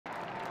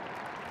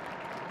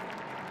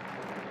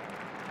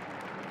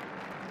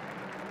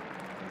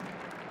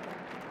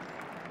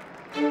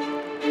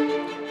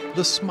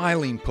The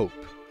Smiling Pope,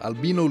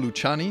 Albino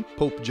Luciani,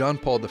 Pope John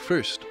Paul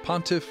I,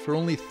 pontiff for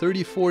only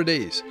 34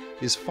 days,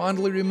 is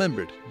fondly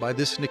remembered by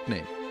this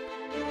nickname.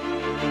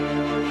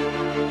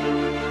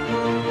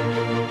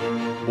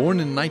 Born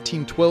in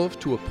 1912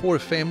 to a poor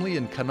family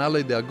in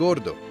Canale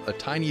d'Agordo, a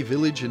tiny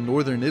village in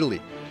northern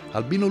Italy,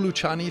 Albino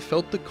Luciani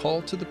felt the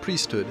call to the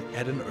priesthood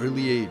at an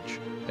early age.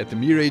 At the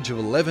mere age of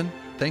 11,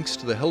 thanks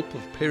to the help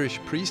of parish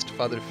priest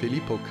Father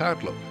Filippo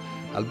Carlo,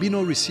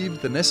 Albino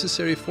received the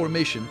necessary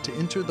formation to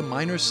enter the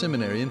minor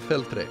seminary in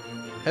Feltre.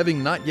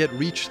 Having not yet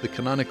reached the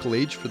canonical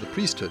age for the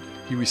priesthood,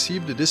 he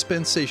received a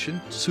dispensation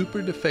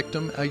super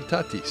defectum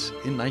aetatis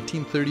in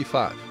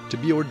 1935 to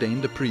be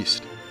ordained a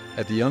priest.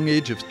 At the young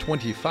age of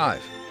 25,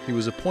 he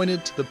was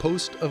appointed to the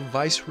post of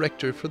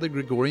vice-rector for the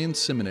Gregorian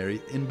Seminary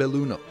in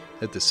Belluno.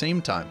 At the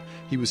same time,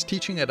 he was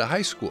teaching at a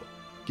high school,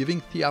 giving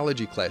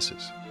theology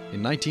classes.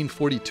 In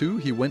 1942,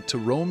 he went to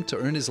Rome to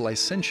earn his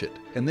licentiate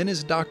and then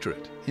his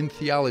doctorate in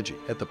theology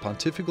at the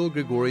Pontifical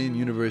Gregorian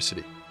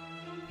University.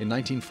 In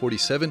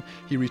 1947,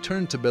 he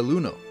returned to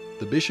Belluno.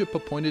 The bishop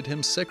appointed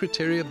him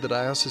secretary of the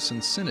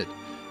diocesan synod,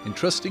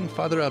 entrusting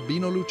Father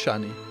Albino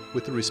Luciani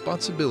with the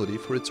responsibility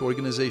for its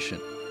organization.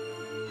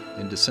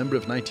 In December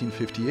of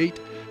 1958,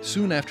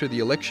 soon after the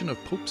election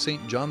of Pope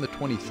St. John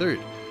XXIII,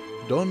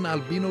 Don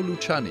Albino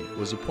Luciani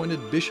was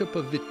appointed Bishop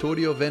of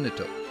Vittorio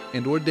Veneto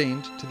and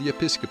ordained to the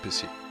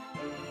episcopacy.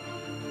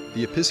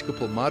 The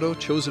episcopal motto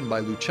chosen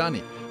by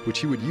Luciani, which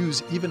he would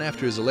use even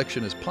after his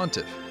election as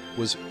pontiff,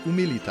 was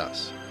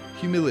Humilitas,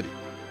 humility,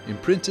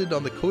 imprinted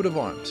on the coat of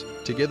arms,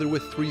 together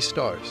with 3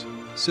 stars,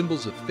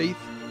 symbols of faith,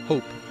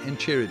 hope, and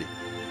charity.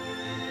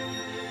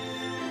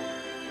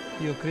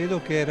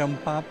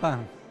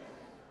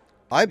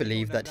 I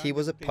believe that he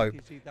was a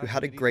pope who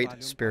had a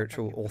great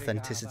spiritual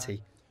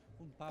authenticity,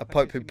 a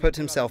pope who put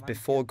himself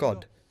before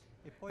God,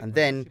 and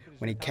then,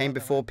 when he came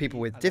before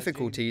people with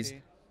difficulties,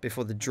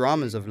 before the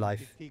dramas of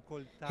life,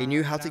 he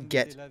knew how to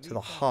get to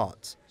the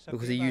heart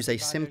because he used a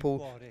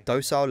simple,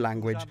 docile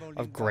language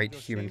of great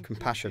human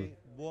compassion.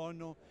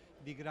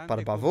 But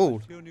above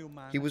all,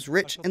 he was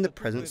rich in the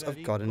presence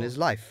of God in his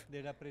life,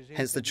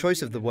 hence the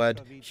choice of the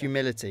word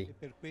humility.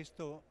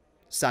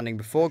 Standing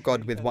before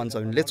God with one's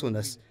own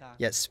littleness,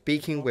 yet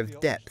speaking with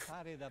depth,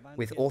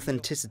 with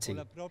authenticity,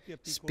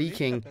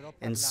 speaking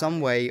in some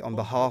way on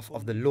behalf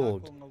of the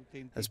Lord,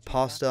 as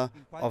pastor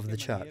of the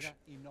Church.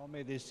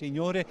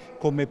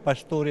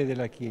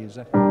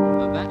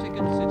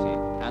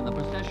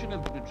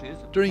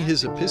 During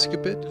his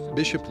episcopate,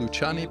 Bishop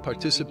Luciani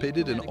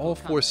participated in all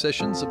 4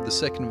 sessions of the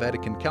Second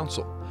Vatican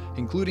Council,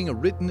 including a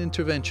written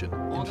intervention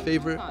in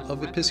favor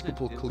of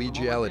episcopal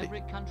collegiality.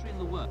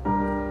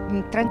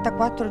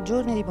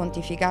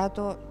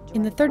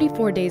 In the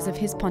 34 days of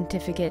his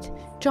pontificate,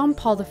 John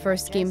Paul I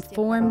gave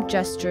form,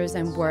 gestures,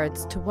 and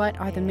words to what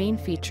are the main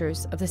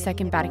features of the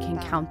Second Vatican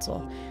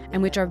Council,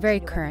 and which are very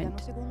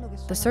current.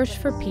 The search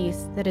for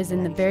peace that is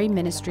in the very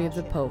ministry of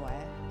the Pope,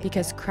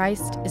 because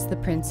Christ is the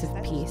Prince of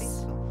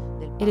Peace.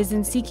 It is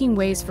in seeking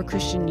ways for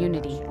Christian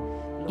unity,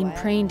 in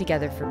praying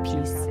together for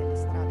peace,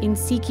 in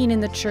seeking in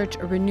the Church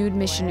a renewed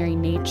missionary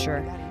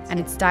nature and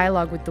its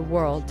dialogue with the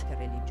world,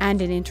 and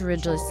an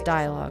interreligious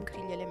dialogue.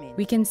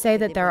 We can say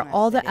that there are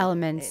all the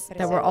elements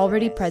that were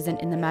already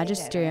present in the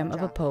magisterium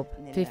of a pope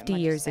 50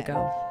 years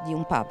ago.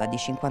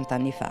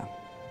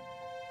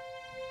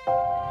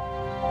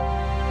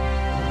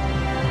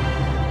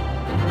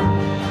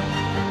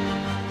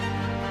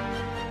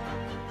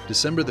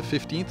 December the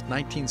 15th,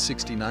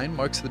 1969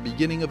 marks the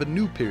beginning of a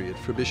new period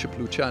for Bishop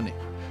Luciani.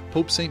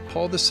 Pope St.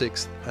 Paul VI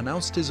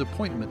announced his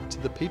appointment to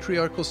the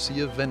Patriarchal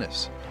See of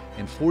Venice,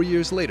 and 4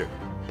 years later,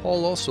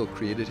 Paul also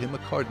created him a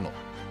cardinal.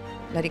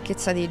 The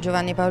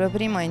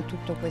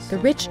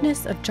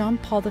richness of John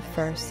Paul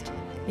I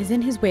is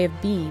in his way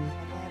of being,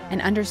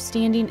 an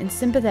understanding and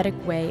sympathetic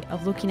way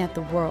of looking at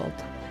the world,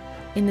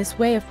 in this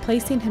way of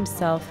placing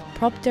himself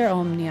propter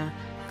omnia,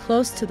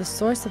 close to the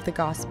source of the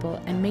gospel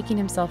and making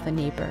himself a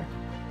neighbor,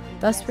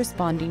 thus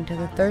responding to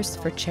the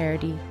thirst for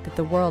charity that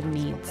the world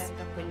needs.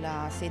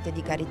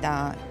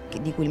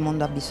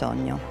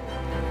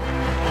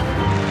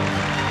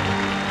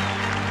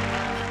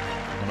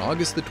 On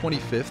August the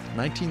 25th,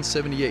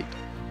 1978,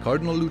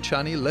 Cardinal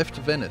Luciani left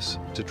Venice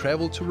to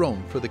travel to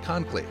Rome for the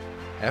conclave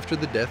after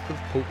the death of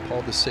Pope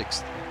Paul VI.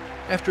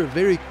 After a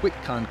very quick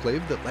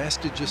conclave that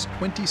lasted just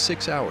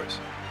 26 hours,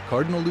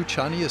 Cardinal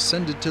Luciani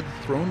ascended to the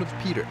throne of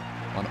Peter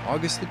on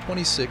August the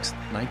 26th,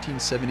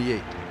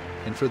 1978.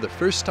 And for the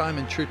first time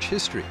in church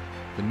history,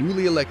 the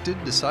newly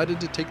elected decided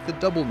to take the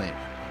double name,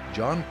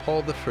 John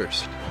Paul I.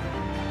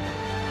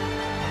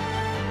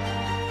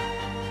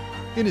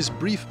 In his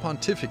brief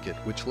pontificate,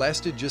 which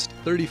lasted just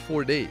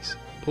 34 days,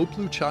 Pope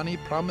Luciani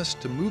promised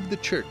to move the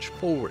Church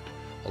forward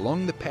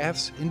along the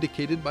paths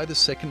indicated by the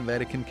Second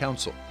Vatican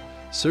Council: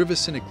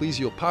 service in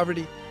ecclesial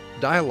poverty,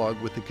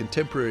 dialogue with the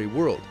contemporary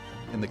world,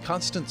 and the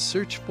constant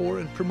search for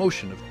and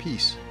promotion of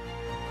peace.